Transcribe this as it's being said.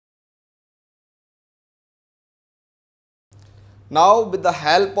Now with the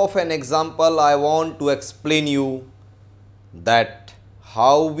help of an example, I want to explain you that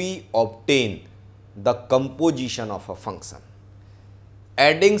how we obtain the composition of a function.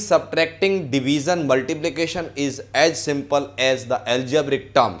 Adding, subtracting, division, multiplication is as simple as the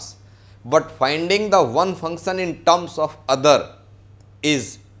algebraic terms, but finding the one function in terms of other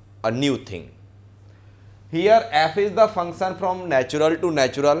is a new thing. Here f is the function from natural to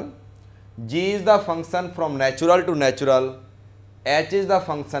natural, g is the function from natural to natural, h is the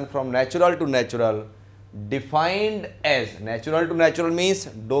function from natural to natural, defined as natural to natural means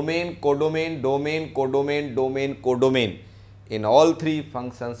domain, codomain, domain, codomain, domain, codomain. In all three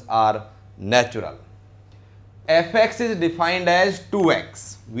functions are natural. Fx is defined as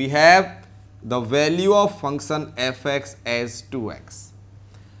 2x. We have the value of function fx as 2x.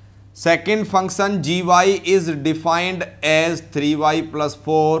 Second function gy is defined as 3y plus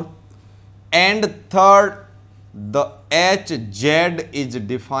 4. And third, the hz is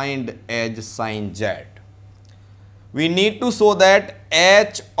defined as sin z. We need to show that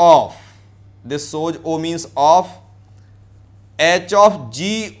h of, this shows O means of, h of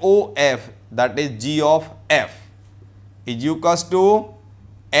g o f, that is g of f, is equals to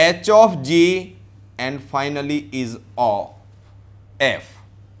h of g and finally is of f.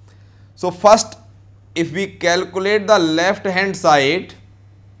 So first, if we calculate the left hand side,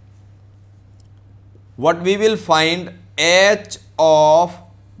 what we will find, h of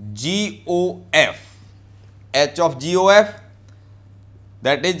GOF, h of GOF,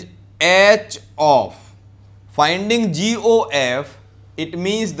 that is h of, finding GOF, it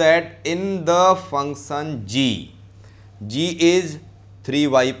means that in the function g is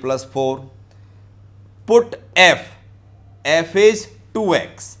 3y plus 4, put f is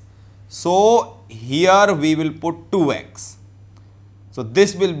 2x, so here we will put 2x, so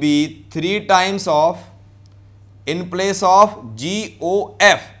this will be 3 times of, in place of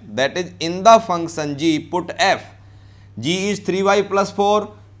GOF, that is in the function g, put f. G is 3y plus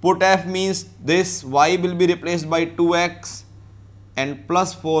 4, put f means this y will be replaced by 2x and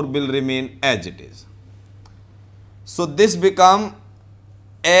plus 4 will remain as it is. So this become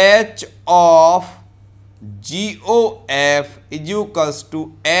h of GOF is equals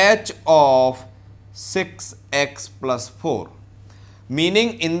to h of 6x plus 4.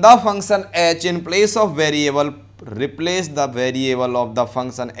 Meaning in the function h, in place of variable, replace the variable of the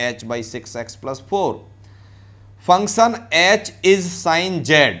function h by 6x plus 4. Function h is sin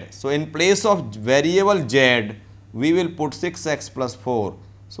z. So in place of variable z, we will put 6x plus 4.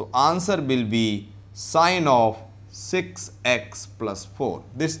 So answer will be sin of 6x plus 4.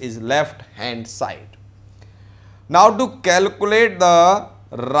 This is left hand side. Now to calculate the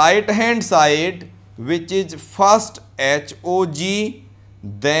right hand side, which is first HOG,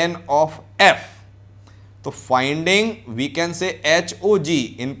 then of f. So finding, we can say HOG,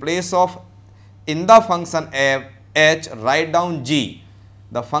 in place of, in the function f, h, write down g.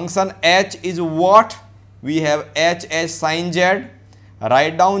 The function h is what? We have h as sin z.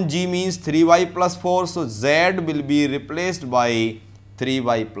 Write down g means 3y plus 4. So z will be replaced by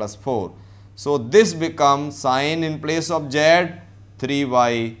 3y plus 4. So this becomes sin in place of z,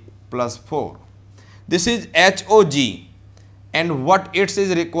 3y plus 4. This is HOG, and what it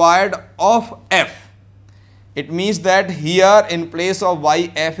is required of f. It means that here in place of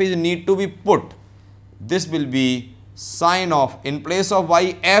y, f is need to be put. This will be sin of, in place of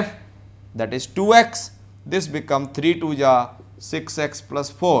y, f, that is 2x. This become 3 to the 6x plus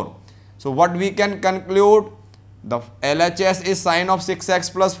 4. So what we can conclude? The LHS is sin of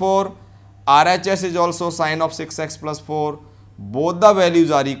 6x plus 4. RHS is also sin of 6x plus 4. Both the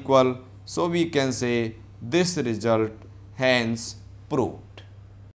values are equal. So we can say this result hence proved.